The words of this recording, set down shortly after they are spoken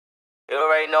You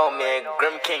already know, man.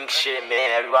 Grimkin shit,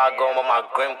 man. Everywhere I go, I'm on my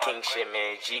Grimkin shit,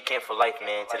 man. Gkin for life,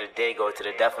 man. To the day, go to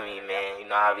the death of me, man. You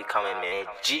know how we coming, man.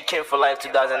 Gkin for life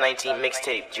 2019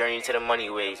 mixtape. Journey to the money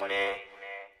ways, man.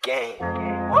 Gang.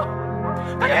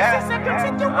 Yeah.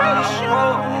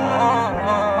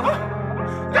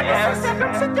 Can I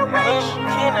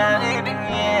live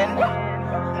again?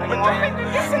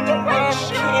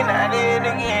 Can I live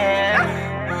again?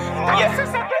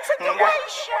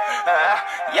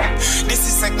 This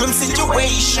is a grim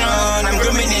situation. I'm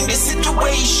grimming in this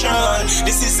situation.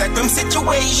 This is a grim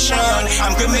situation.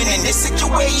 I'm grimming in this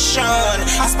situation.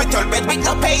 Hospital bed with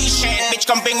no patient. Bitch,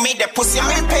 come bring me the pussy, I'm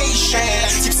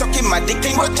impatient. Keep sucking my dick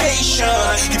in rotation.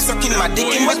 Keep sucking my dick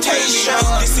in rotation.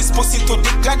 This is pussy to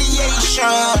dick gladiation.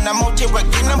 I'm out here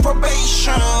working on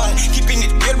probation. Keeping it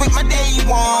real with my day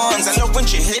ones. I love when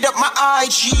she hit up my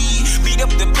IG. Beat up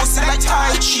the pussy like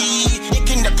Tai Chi.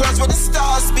 In the clouds where the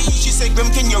stars be. She said,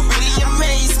 Grim, can you really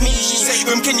amaze me? She said,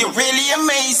 Grim, can you really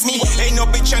amaze me? Ain't no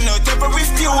bitch I know ever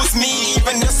refuse me.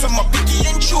 Even though some are picky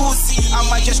and choosy. I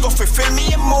might just go film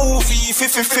me a movie.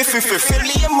 Film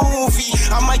me a movie.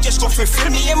 I might just go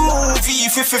film me a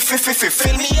movie. Film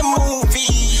me a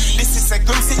movie. This is a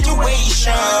grim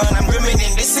situation. I'm grimming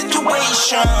in this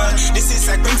situation. This is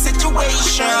a grim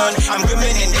situation. I'm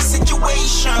grimming in this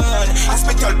situation.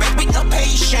 Hospital bed with no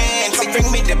patient. They bring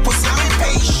me the pussy, I'm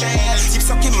impatient. Keep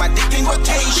sucking my dick in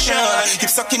rotation. Keep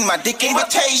sucking my dick in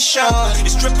rotation.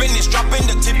 It's dripping, it's dropping,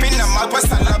 the tipping. I'm out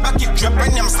west, I love, I keep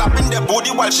dripping. I'm slapping the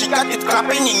booty while she got it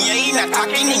clapping. In yain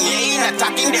attacking.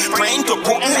 Praying to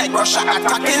Putin like Russia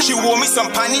attacking. She wore me some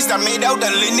panties that made out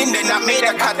the linen. Then I made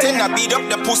a cotton. I beat up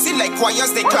the pussy like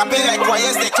choirs, they clapping.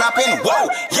 Whoa,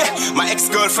 yeah. My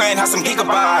ex-girlfriend has some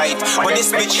gigabyte, but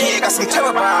this bitch here got some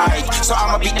terabyte. So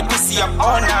I'ma beat the pussy up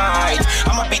all night.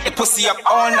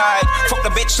 Fuck the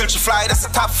bitch till she fly, that's a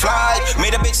top flight.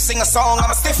 Made a bitch sing a song,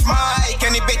 I'm a stiff mic.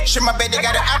 Any bitch in my bed, they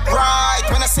gotta act right.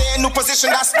 When I say a new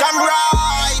position, that's damn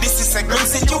right. This is a grim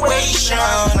situation.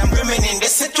 I'm grimming in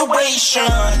this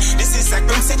situation. This is a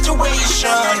grim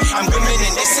situation. I'm grimming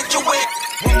in this situation.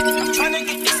 I'm trying to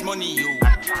get this money, you.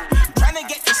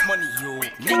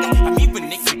 Nigga, I'm even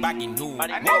nickel bagging you.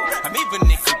 I'm even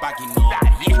nickel bagging you.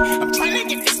 Yeah, I'm trying to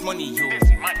get this money, you.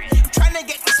 Trying to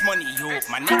get this money, yo,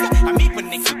 my nigga. I'm even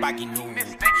nickel bagging you.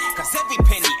 Cause every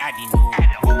penny adding you.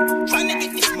 Trying to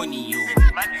get this money, yo. We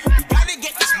gotta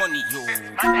get this money, yo.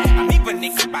 I'm even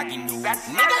nickel bagging you.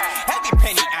 Nigga, every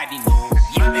penny adding you.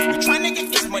 Yeah, we trying to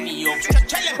get this money, yo.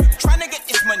 Tell him, trying to get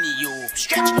this money, yo.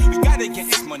 Stretch, we gotta get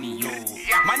this money, yo.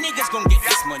 My niggas gon' get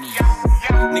this money, yo.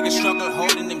 Niggas struggle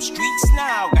holding them streets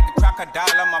now. Got the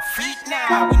crocodile on my feet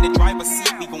now. In the driver's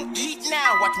seat, we gon' eat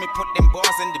now. Watch me put them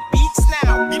bars in the beats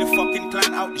now. Be the fucking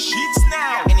clan out the sheets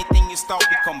now. Anything you start,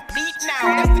 we complete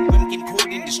now. That's the Grimkin code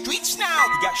in the streets now.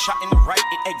 He got shot in the right,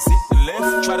 it exit the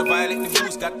left. Try to violate the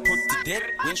rules, got put to death.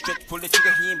 Went straight, pull the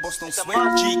trigger, he ain't bust no sweat.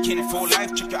 Gkin for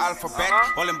life, check your alphabet.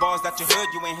 All them bars that you heard,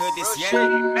 you ain't heard this yet.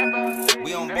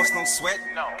 We don't bust no sweat.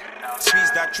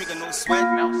 Squeeze that trigger, no sweat.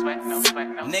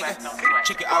 Nigga,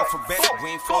 check your alphabet, we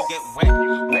ain't forget wet.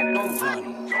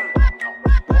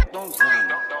 Walk, don't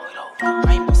run. I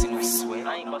ain't busting no sweat. I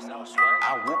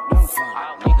walk, don't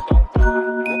run, nigga. Walk,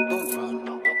 don't run.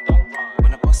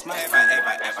 When I bust my ever.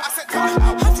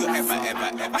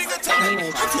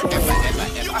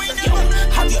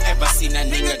 Have you ever seen a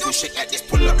nigga do shit like this?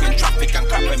 Pull up in traffic and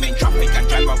clap him in traffic and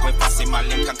drive away passing my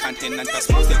link and continental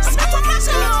smoke still come from my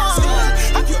son.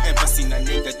 Have you ever seen a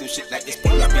nigga do shit like this?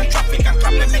 Pull up in traffic and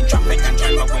clap him in traffic and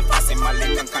drive away passing my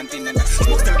link and continental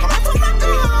smoke still come from my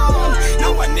son.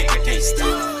 Now a nigga they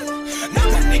stun. Now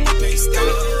a nigga they stun.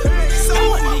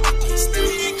 Now a nigga they stun.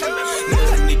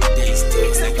 Now a nigga they stun.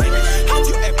 Have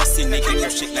you ever seen a nigga do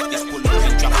shit like this? Pull up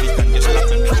in traffic and just clap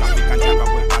him in traffic and drive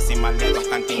away passing my link and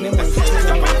continental smoke still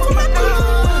come from my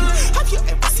son. Have you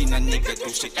ever seen a nigga do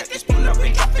shit like this? Pull up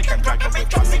in traffic and drive away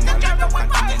passing my link and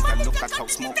continental. Look at how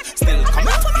smoke still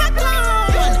coming from my gun.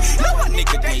 Now a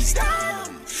nigga they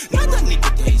stun. Another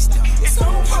nigga days done.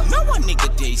 No one nigga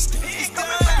days done.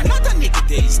 Another nigga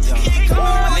days done. A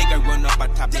nigga run up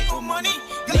on top of money.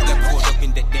 Nigga caught up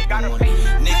in the debt money.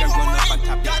 Nigga run up on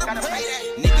top of money.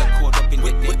 Nigga caught up in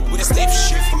the debt money. With a slave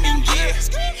shit from in gear.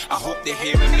 I hope they're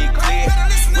hearing me clear.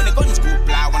 When the guns go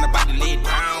fly, when the body lay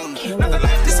down, another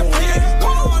life disappear.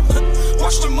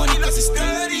 Watch the money cause it's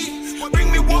dirty.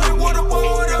 Bring me water.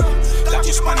 Got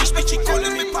you Spanish bitch, you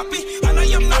calling me papi, and I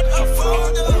am not a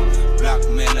father. Black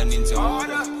melanin's in order.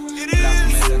 Black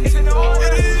melanin's in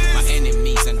order. My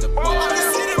enemies and the border.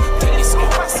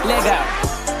 Legal.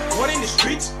 What in the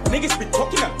streets? Niggas be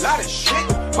talking a lot of shit,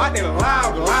 but they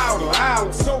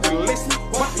loud. So we listen,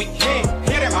 but we can't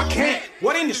hear them. I can't.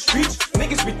 What in the streets?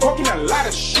 Niggas be talking a lot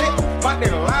of shit, but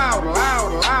they're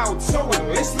loud, so we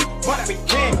listen, but we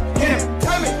can't hear them.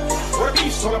 Tell me, what the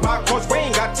beef's all about, cause we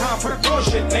ain't got time for the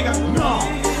bullshit, nigga. No.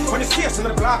 When it's fierce in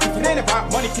the block, if it ain't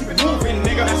about money, keep it moving,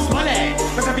 nigga. That's money.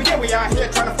 Cause every day we out here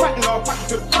trying to fight and all pocket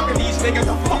to the fuck of these niggas.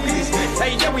 The fuck of these niggas.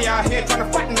 Every day we out here trying to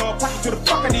fight and all pocket to the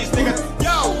fuck of these niggas.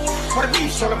 Yo, what the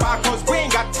beef's all about, cause we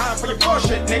ain't got time for your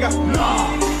bullshit, nigga.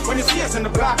 No. When it's fierce in the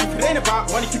block, if it ain't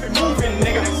about money, keep it moving,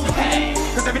 nigga. Hey.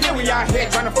 Cause every day we out here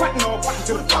trying to fight and all pocket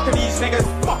to the fuck of these niggas.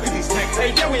 Fuck of these niggas.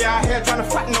 Every day we out here trying to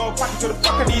fight and all pocket to the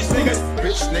fuck of these niggas.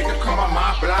 Bitch nigga come on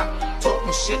my block,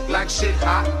 talking shit like shit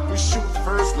hot. We shoot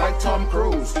first like Tom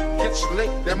Cruise. Get slick,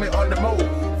 then we on the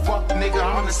move. Fuck nigga,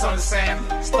 I'm the son of Sam.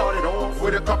 Started off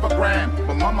with a couple grand.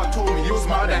 My mama told me use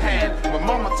my other hand. My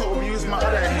mama told me use my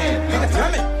other hand. Nigga,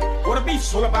 tell me, what the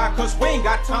beef's all about, cause we ain't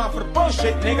got time for the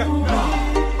bullshit, nigga.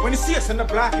 When you see us in the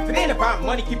block, if it ain't about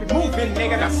money, keep it moving,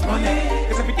 nigga, that's money.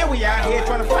 Cause every day we out here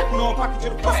trying to fight and all pocket to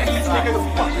the fuck of these niggas.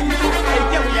 Every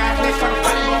day we out here trying to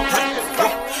fight and all pocket to the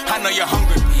fuck. I know you're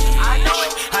hungry, P.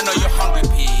 I know you're hungry,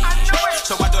 P.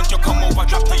 So why don't you come over,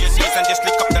 drop to your knees and just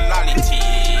lick up the lolly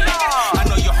tea? I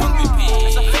know you're hungry, P.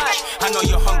 I know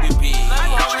you're hungry, P.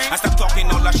 I stop talking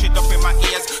all that shit up in my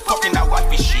ears, talking that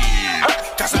wifey shit.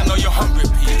 Cause I know you're hungry,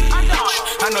 P.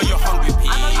 I know you're hungry, P.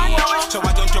 So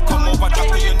why don't you come over, drop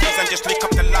to your knees and just lick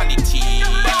up the lolly tea?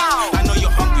 I know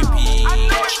you're hungry, P.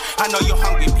 I know you're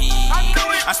hungry, P.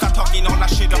 I start talking all that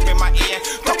shit up in my ear,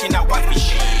 talking that wifey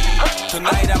shit.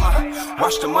 Tonight I'ma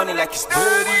wash the money like it's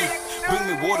dirty. Bring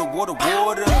me water.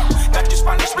 That the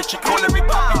Spanish bitch, she calling me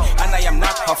papi, and I am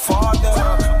not her father.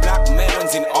 Black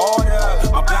melons in order,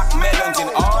 my black melons in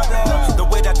order. The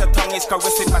way that the tongue is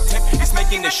caressing my tip is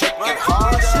making the shit get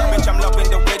harder. Bitch, I'm loving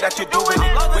the way that you're doing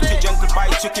it. With your gentle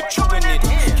bites, you keep chewing it.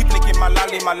 Keep licking my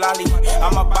lolly.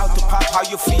 I'm about to pop, how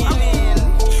you feeling?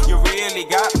 You really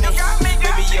got me,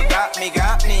 baby, you got me.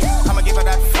 I'ma give her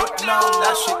that foot long,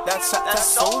 that shit, that's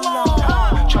so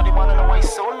long. Shorty wanna know why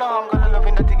it's so long, girl, the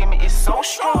loving that you give me is so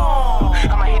strong.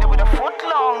 I'ma hit it with a foot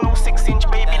long, no 6-inch,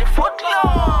 baby, the foot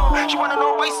long. She wanna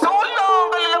know why it's so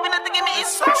long, girl, the loving that you give me is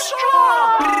so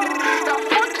strong. That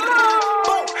foot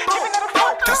long, give me that foot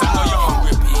long. Cause I know you're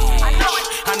hungry, P.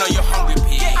 I know you're hungry,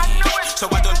 P. So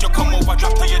why don't you come over,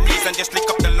 drop to your knees and just lick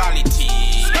up the lolly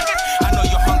tea? I know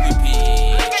you're hungry, P.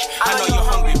 I know you're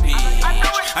hungry, P.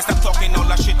 I stop talking all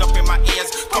that shit up in my ears,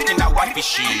 talking that wifey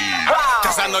shit.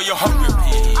 Cause I know you're hungry,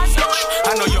 P.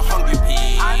 I know you're hungry, P.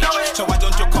 So why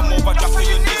don't you come over, drop to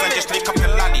your knees and just lick up the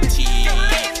lolly tea?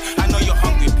 I know you're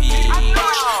hungry, P.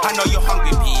 I know you're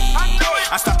hungry, P.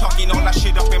 I start talking all that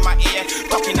shit up in my ear,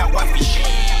 talking that wifey shit.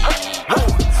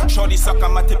 Shorty suck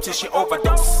on my tip till she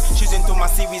overdose. She's into my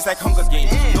series like Hunger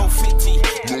Games. No fitty,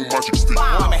 No magic stick.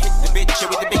 I'ma hit the bitch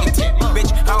with the big tip.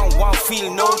 Bitch, I don't want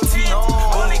feel no teeth,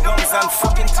 only guns and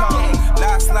fucking tongue.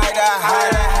 Last night I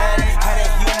had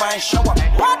a human shower.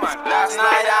 Last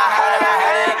night I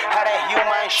had a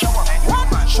human shower.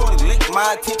 Shorty licked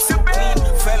my tip so clean,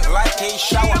 felt like a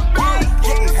shower.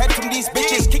 Getting head from these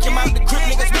bitches, kick him out the crib,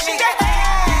 niggas wishing they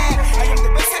had. I am the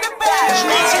best of the best.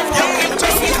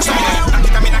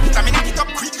 Knock it up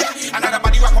quick. Another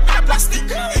body wrap up in a plastic.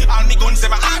 All me guns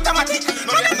them are automatic.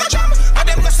 No them no jam, no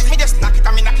them no stick. Me just knock it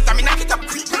up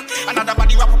quick. Another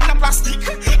body wrap up in a plastic.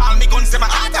 All me guns them are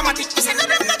automatic. Me say no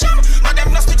them no jam, no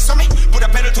them no stick. So me put a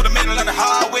pedal to the middle of the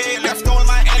highway. Left all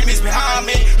my enemies behind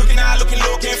me.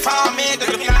 Looking for me. They're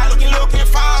looking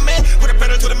for me. Put a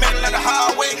pedal to the middle of the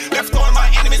highway. Left all my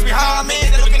enemies behind me.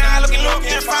 They're looking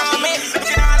for me.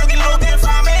 Looking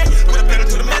for me. Put a pedal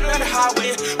to the middle of the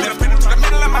highway. Left pedal to the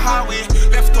middle of my highway.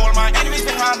 Left all my enemies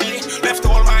behind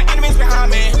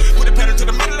me. Put the pedal to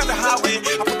the middle of the highway.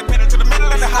 I put the pedal to the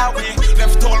middle of the highway.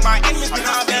 Left all my enemies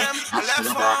behind me. I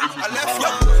left yo.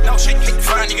 Now shit click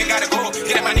fire, nigga gotta go.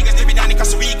 Get my niggas living down in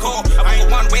Costa Rica. I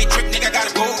ain't one-way trip, nigga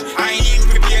gotta go. I ain't even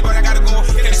prepared, but I gotta go.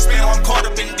 Get a spell, I'm caught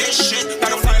up in this shit.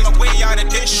 Gotta find my way out of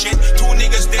this shit. 2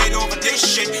 niggas dead over this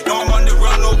shit. Now I'm on the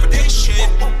run over this shit.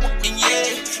 And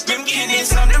yeah, Grimkin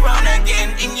is on the run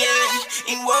again. And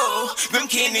yeah, in whoa,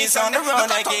 Grimkin is on the run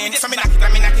again. So me knock it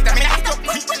up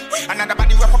quick. Another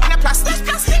body wrap up in a plastic.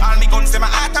 All me guns them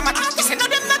are automatic. Me say no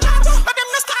them no jam, no them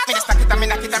no start. Me just knock it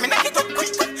up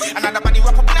quick. Another body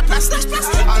wrap up in a plastic.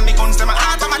 All me guns them are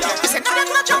automatic. Me say no them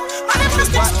no jam, no them no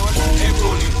start. They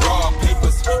rolling raw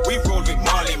papers, we roll with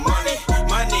Molly money.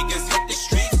 My niggas hit the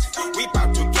streets, we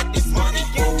bout to get this money.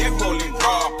 They rolling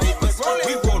raw papers,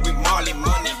 we roll with Molly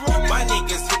money. My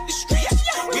niggas hit the streets,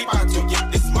 we bout to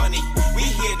get this money. We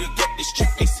here to get this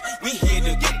checklist, we here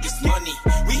to get this money.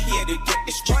 We here to get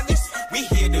this checklist, we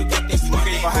here to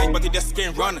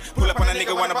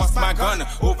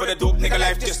a dope nigga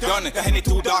life just done. The Henny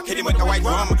too dark, hit him with the white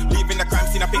rum. Leaving the crime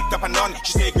scene, I picked up a none.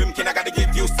 She say, Grimkin, I gotta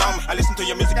give you some. I listen to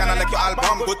your music and I like your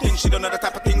album. Good thing she don't know the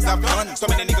type of things I've done. So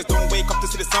many niggas don't wake up to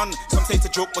see the sun. Some say it's a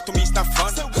joke, but to me it's not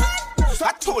fun.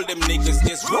 I told them niggas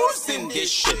there's rules in this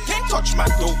shit. Can't touch my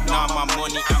dope, nah, my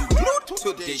money, I'm glued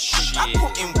to this shit. I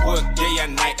put in work day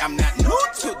and night, I'm not new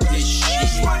to this shit.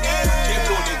 They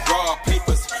rolling raw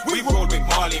papers, we roll with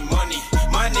Marley money.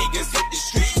 My niggas hit the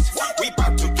streets, we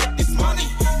bout to get this money.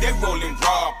 They rolling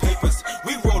raw papers,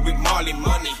 we roll with Marley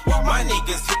money. My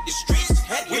niggas hit the streets,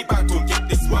 we bout to get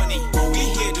this money. We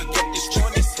here to get this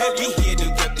check, we here to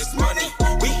get this money.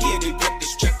 We here to get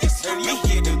this check, we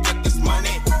here to get this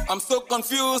money. I'm so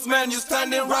confused, man, you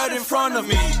standing right in front of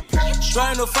me,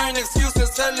 trying to find excuses,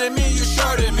 telling me you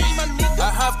shorted me. I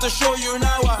have to show you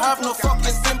now, I have no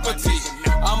fucking sympathy.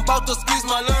 I'm about to squeeze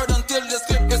my lord until this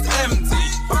clip is empty.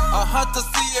 I had to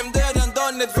see him dead and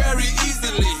done it very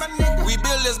easily. We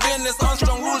build this business on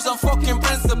strong rules and fucking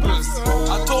principles.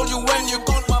 I told you when you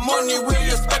got my money, wear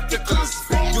your spectacles.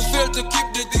 You failed to keep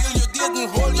the deal, you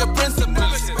didn't hold your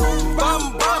principles.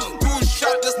 Bam, bam, 2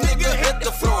 shot, this nigga hit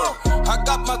the floor. I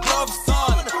got my gloves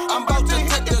on, I'm about to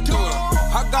take the tour.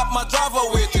 I got my driver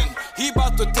waiting, he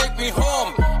about to take me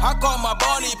home. I call my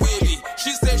Bonnie baby,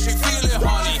 she said she feeling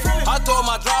honey. I told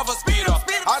my driver speed up,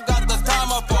 I got the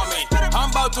time up on me.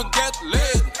 I'm about to get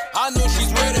laid, I know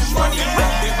she's waiting for me.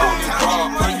 They only call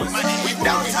money, we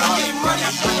downtown money.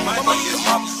 Money is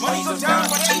up, money goes down,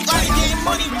 everybody getting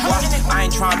money. I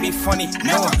ain't trying to be funny,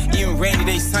 no, even rainy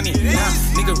day sunny. Nah,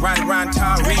 nigga run around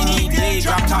town, rainy day,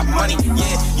 drop top money.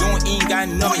 Yeah, you ain't got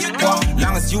nothing,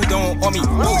 long as you don't owe me.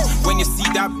 When you see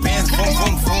that band, boom,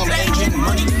 boom, boom, engine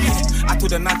money. I to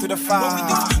the 9 to the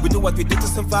 5, we do what we do to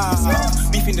survive.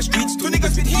 Beef in the streets, 2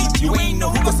 niggas with heat, you ain't know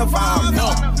who gon' survive.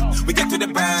 No, we get to the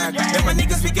bag, then my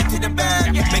niggas, we get to the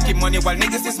bag. Making money while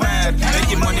niggas is mad,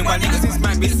 making money while niggas is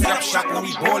mad. We set up shop when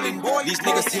we ballin', these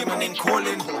niggas here and then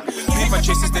calling. Paper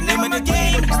chase is the name of the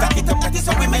game, stack it up, that is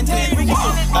how we maintain.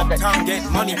 Uptown get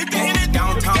money,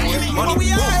 downtown get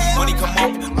money. Money come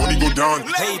up, money go down.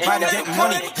 Hey, body get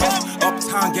money,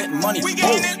 uptown get money.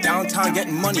 Downtown get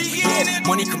money, yeah.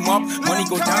 Money come up, money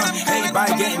go down. Hey,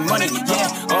 body getting money, yeah.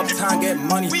 Uptown get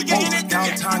money,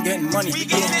 downtown get money,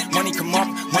 yeah. Money come up,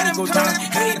 money go down.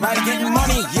 Hey, body getting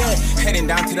money, yeah. Heading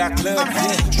down to that club,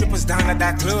 yeah. Strippers down at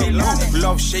that club,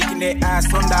 love shaking their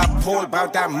ass on that pole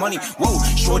about that money. Whoa,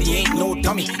 shorty ain't no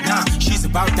dummy, nah, she's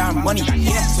about that money,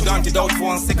 yeah. So don't you doubt for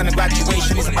 1 second of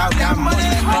graduation, it's about that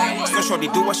money. So shorty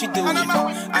do what she do,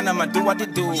 and I'ma do what they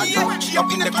do. She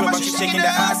up in the club and she shaking the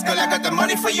ass, girl, I got the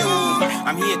money for you.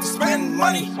 I'm here to spend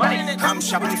money, I'm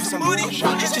shopping for some booty.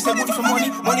 She said booty for money,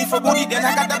 money for booty, then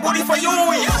I got that booty for you.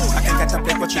 I can't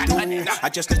contemplate what you do, I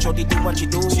just let shorty do what you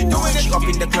do. She up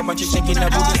in the club and she shaking the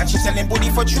booty, and she selling booty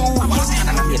for you.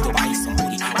 And I'm here to buy some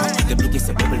booty, the biggest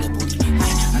available booty.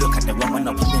 Look at the woman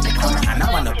up in the corner, and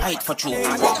I wanna buy it for you.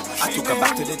 I took her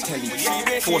back to the telly,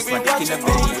 forced my dick in the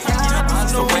belly.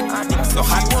 So wet, so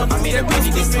hot, I made her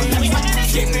ready this money.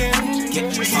 Get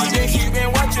money, she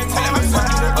been watching me.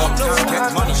 Uptown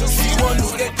get money, she want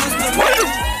to get this.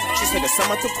 She said the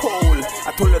summer too cold,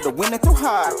 I told her the winter too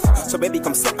hot. So baby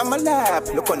come sit on my lap,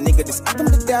 look on nigga this atom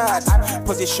the dot.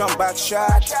 Position back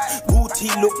shot, booty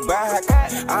look back,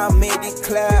 I made it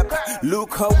clap,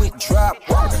 look how it drop.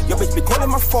 Your bitch be calling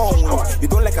my phone, you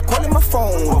don't like I calling my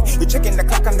phone. You checking the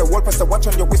clock on the wall, press the watch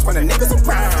on your wrist when the niggas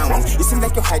around. You seem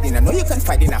like you're hiding, I know you can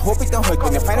fight it, I hope it don't hurt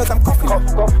when you find out I'm coughing.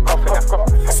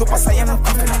 Super Saiyan, I'm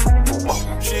coughing.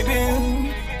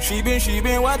 She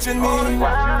been watching me.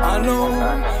 I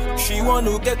know she want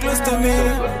to get close to me.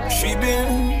 She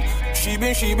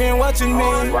been watching me.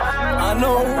 I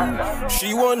know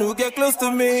she want to get close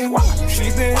to me.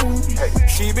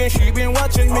 She been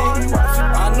watching me.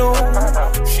 I know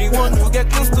she want to get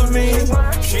close to me.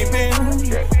 She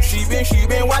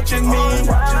been watching me.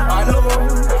 I know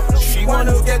she want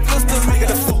to get close to me.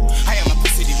 I am a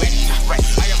pussy director.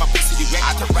 I am a pussy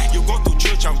director. You go to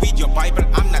church and read your Bible.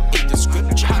 I'm not in the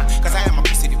scripture. Cause I am a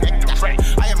pussy director.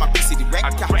 I am a pussy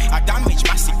director. I damage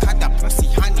massacre the pussy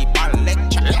Hannibal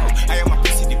lecture. I am a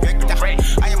pussy director.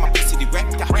 I am a pussy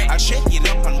director. I'll shake it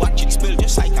up and watch it spill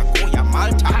just like a Goya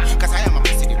Malta. Cause I am a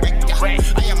pussy director.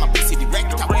 I am a pussy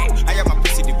director. I am a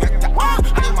pussy director.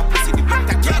 I am a pussy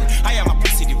director again. I am a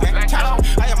pussy director.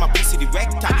 I am a pussy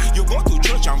director.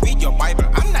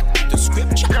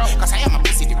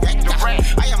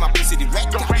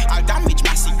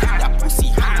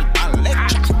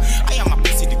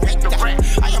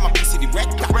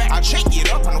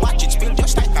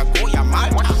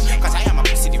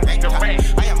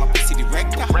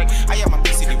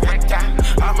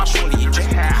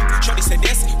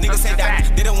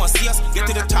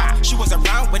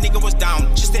 nigga was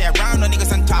down. She stay around, no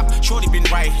niggas on top. Shorty been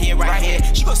right here, right here.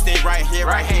 She gon' stay right here,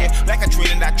 right here. Like a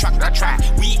train in that track.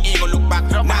 We ain't gon' look back,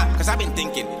 nah. Cause I've been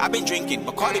thinking, I've been drinking.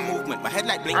 But call the movement, my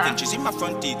headlight blinking. She's in my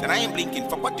front teeth and I ain't blinking.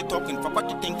 Fuck what you talking, fuck what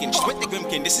you thinking. She's with the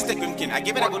Grimkin, this is the Grimkin. I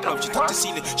give it a good love, she touch the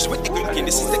ceiling. She's with the Grimkin,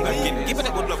 this is the Grimkin. Give it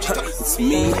a good love, she touch. It's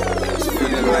me,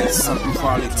 feeling like something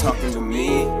probably talking to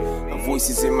me.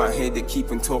 Voices in my head that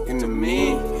keep on talking to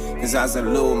me. Cause as a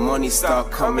little money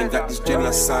start coming, got these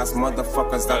jealous ass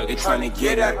motherfuckers out there trying to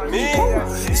get at me.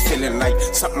 It's feeling like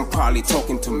something probably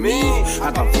talking to me. I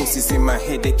got voices in my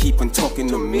head that keep on talking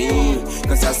to me.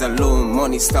 Cause as a little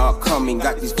money start coming,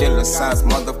 got these jealous ass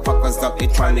motherfuckers out there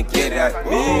trying to get at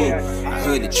me. I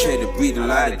heard it try to breed a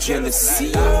lot of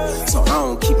jealousy, so I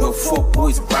don't keep no fuck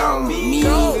boys around me.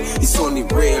 It's only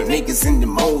real niggas in the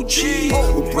emojis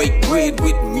who break bread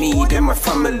with me. They're my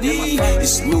family.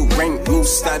 It's new rank, new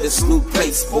status, new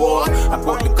place, boy. I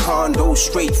bought the condo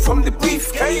straight from the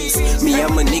briefcase. Me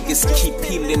and my niggas keep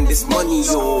peeling this money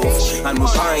off, and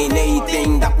we're buying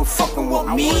anything that will fucking with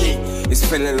me. It's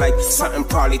feeling like something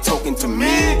probably talking to me.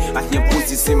 I hear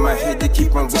voices in my head that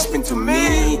keep on whispering to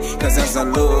me. Cause as a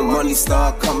little money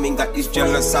start coming, got these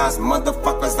jealous ass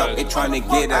motherfuckers out there trying to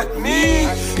get at me.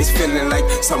 It's feeling like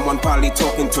someone probably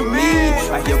talking to me.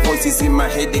 I hear voices in my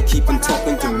head that keep on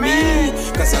talking to me.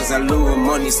 Cause as a little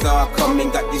money start coming,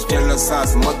 got these jealous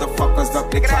ass motherfuckers up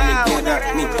there trying to get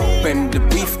at me. Open the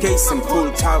briefcase and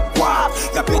pull top guap.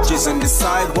 Got bitches on the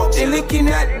sidewalk, they looking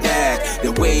at that.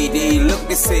 The way they look,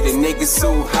 they say the nigga's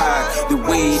so hot. The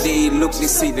way they look, they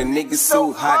say the nigga's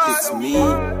so hot. It's me.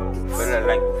 Feeling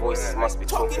like voices must be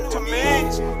talking to me.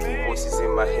 Voices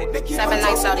in my head. 7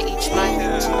 nights out of each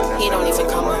month, he don't even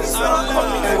come home.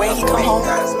 The way he come home,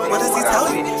 what does he tell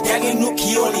me? Girl, you know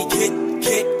he only get.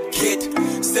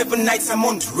 7 nights I'm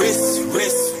on wrist.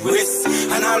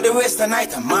 And all the rest of the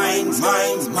night I'm mine.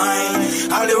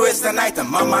 All the rest of the night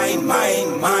I'm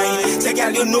mine. Say,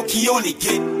 girl, you know he only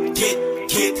get.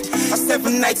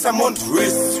 7 nights I'm on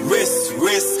wrist.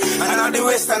 And all the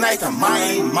rest of the night I'm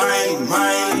mine.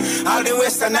 All the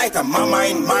rest of the night I'm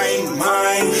mine.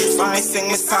 So I sing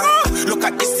me song. Look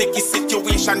at this sticky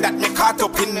situation that me caught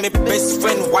up in. My best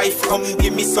friend wife come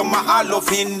give me some of her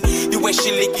loving. The way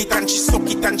she lick it and she suck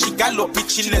it and she gallop it.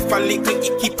 She left a little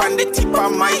icky on the tip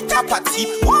of my top tip.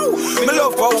 Wow, me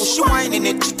love how she whining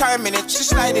it, she timing it, she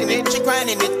sliding it, she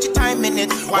grinding it, she timing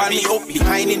it. While me up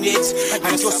behind in it,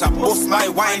 and just a bust my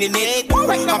wine in it. I'm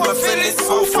a feeling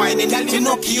so fine in it. You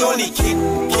know he only kid.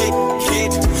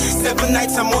 7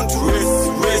 nights I'm on wrist.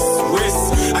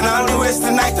 And all the rest of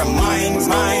the night I'm mine.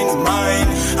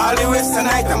 All the rest of the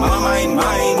night I'm mine.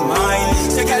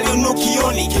 Say, girl, you know he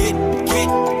only get.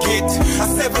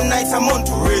 7 nights I'm on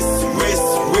wrist.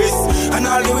 And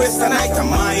all the rest of the night I'm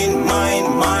mine.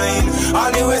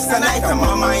 All the rest of the night I'm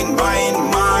mine.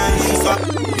 So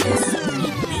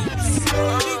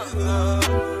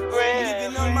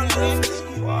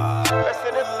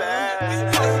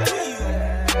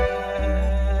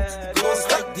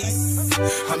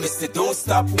I miss it, don't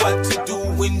stop what you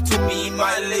doing to me,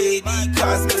 my lady,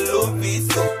 cause me love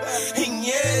it.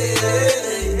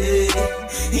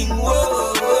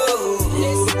 Whoa.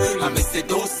 I miss it,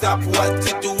 don't stop what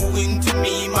you doing to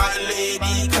me, my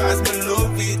lady, cause me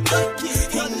love it.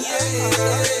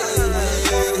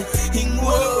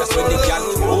 That's when the girl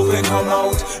open her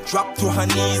mouth, drop to her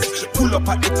knees, pull up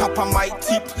at the top of my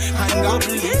tip, and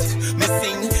gobble it. Me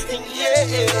sing,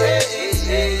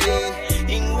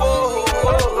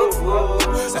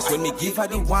 that's when me give her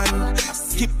the 1,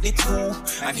 skip the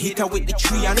 2, and hit her with the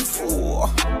 3 and 4.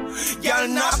 Girl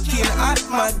knocking at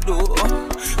my door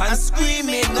and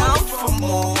screaming out for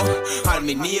more. All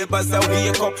me neighbors are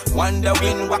wake up,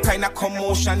 wondering what kind of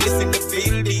commotion is in the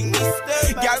building.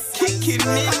 Girl kicking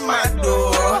in my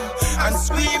door and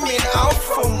screaming out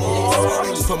for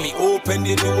more. So me open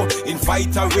the door,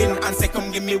 invite her in, and say,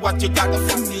 come give me what you got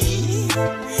for me.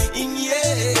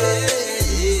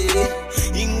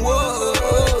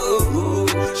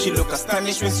 She look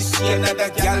astonished when she see another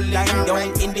girl lying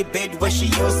down in the bed where she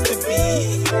used to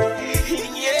be.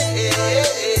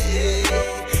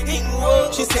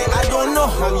 She said, I don't know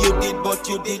how you did, but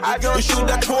you did it. You should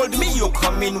have told me you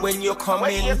coming when you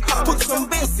coming. Put some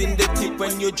bass in the tip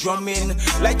when you drumming.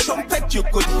 Like trumpet, you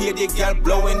could hear the girl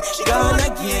blowing. She gone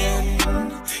again.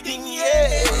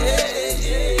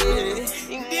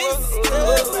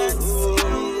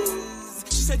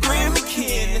 She said,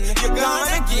 Grimkin, you're gone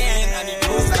again. And it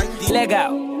goes like this. Leg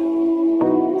out.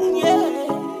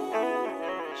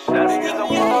 Shawty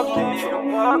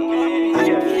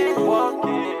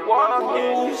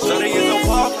is a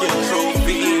walking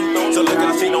trophy. So look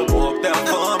how she don't walk down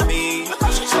for me.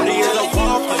 Shawty is a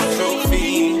walking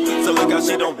trophy. how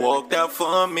she done walked out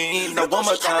for me. Now one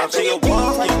more time, she a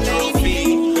walking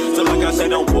trophy. So look how she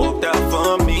done walked out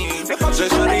for me. So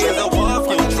shawty is a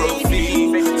walking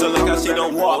trophy. So look how she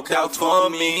done walked out for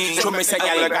me. So me say,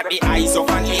 girl, you got the eyes of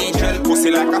an angel,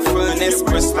 pussy like a furnace,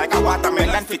 breast like a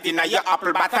watermelon, fit in your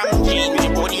apple bottom jeans.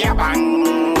 Booty a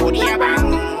bang, booty a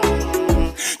bang.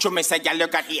 So me say, girl, you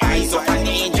got the eyes of an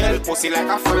angel, pussy like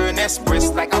a furnace,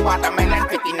 breast like a watermelon,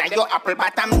 fit in your apple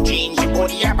bottom jeans.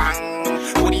 Booty a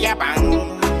bang, booty a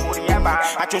bang.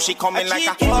 I thought she coming like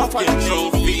a walking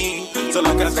trophy. So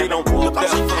look how she done walked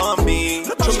out for me.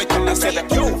 So me tell her, say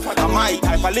that you I'm my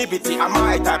type of liberty, I'm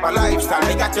my type of lifestyle.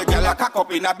 Me got your girl a cock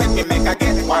up in a bed, me make her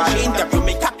get one. She interview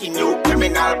me cocking you,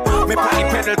 criminal. Me put the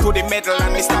pedal to the metal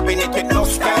and me stopping it with no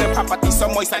style. The property so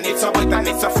moist and it's so wet and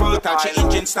it's so fertile. She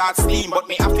engine starts steam, but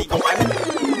me have to go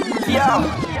and Yo,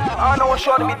 I don't know what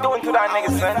Shorty be doing to that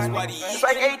nigga, son. It's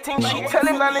like 18, she tell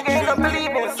him that nigga ain't gonna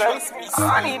believe him, son.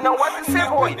 I need to know what to say,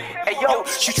 boy. Hey, yo.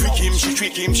 She trick him, she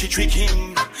trick him, she trick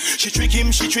him. She trick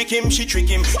him, she trick him, she trick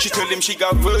him. She tell him she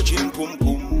got virgin pum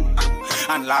pum.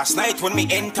 And last night when me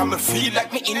enter, me feel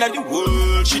like me in the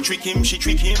world. She trick him, she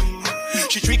trick him.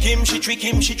 She trick him, she trick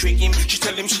him, she trick him. She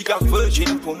tell him she got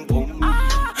virgin pum pum.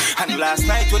 And last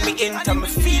night when me enter, me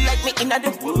feel like me in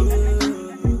the world.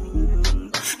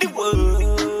 The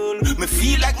world, me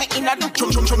feel like me in a the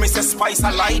chum me say spice, I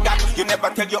like that. You never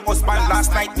tell your husband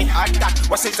last night me had that.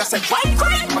 What says I said, why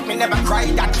cry? But me never cry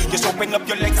that. Just open up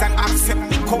your legs and accept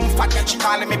me comfort. She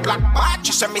calling me black bad,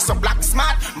 she say me so black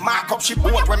smart. Mark up she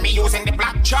boat when me using the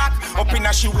black chalk. Up in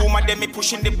a she room and then me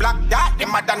pushing the black dot.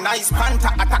 Them other nice panther,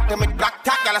 attack them with black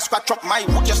tack. Y'all scratch up my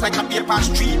wood just like a paper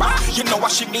street. You know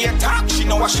what she me attack, she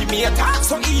know what she me attack.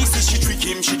 So easy, she trick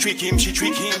him, she trick him, she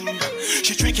trick him.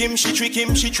 She trick him, she trick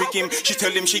him, she trick him. She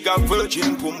tell him she got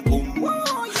virgin pum pum.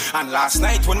 And last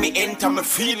night when me enter, me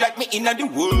feel like me in the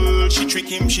world. She trick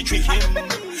him, she trick him.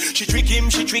 She trick him,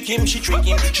 she trick him, she trick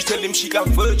him. She tell him she got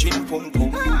virgin pum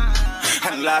pum.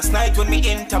 And last night when me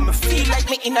enter, me feel like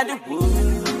me in the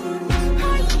world.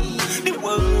 The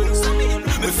world.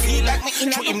 Me feel like me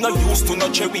in him not used to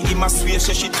no cherry in my swear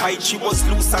she tight. She was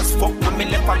loose as fuck when me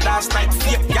left her last night.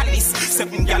 Fake galleys,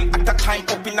 7 gal at a time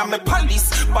up in my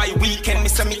palace. By weekend me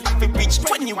say me happy reach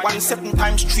 21, 7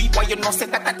 times 3. Why you not say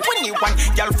that at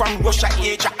 21? Gal from Russia,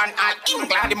 Asia and all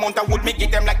England. The amount I would make it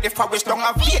them like the forest down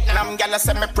of Vietnam. Gal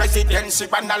say me presidency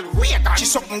Ronald Reagan. She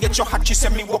something get your hat, she say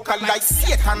me walk like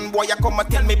Satan. Boy you come and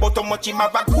tell me about how much him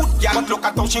have a good gal. But look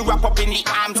at how she wrap up in the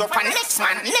arms of a next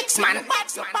man.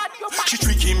 She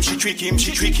trick him, she trick him,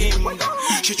 she trick him.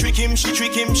 She trick him, she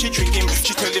trick him, she trick him.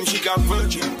 She tell him she got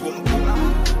virgin pum pum.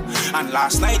 And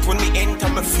last night when me enter,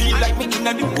 me feel like me in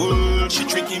the world. She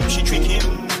trick him, she trick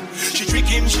him. She trick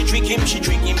him, she trick him, she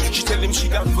trick him. She tell him she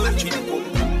got virgin pum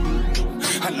pum.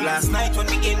 And last night when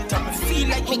me enter, me feel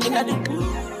like me in the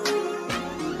world.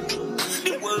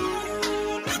 The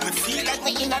world, me feel like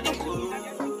me in the world.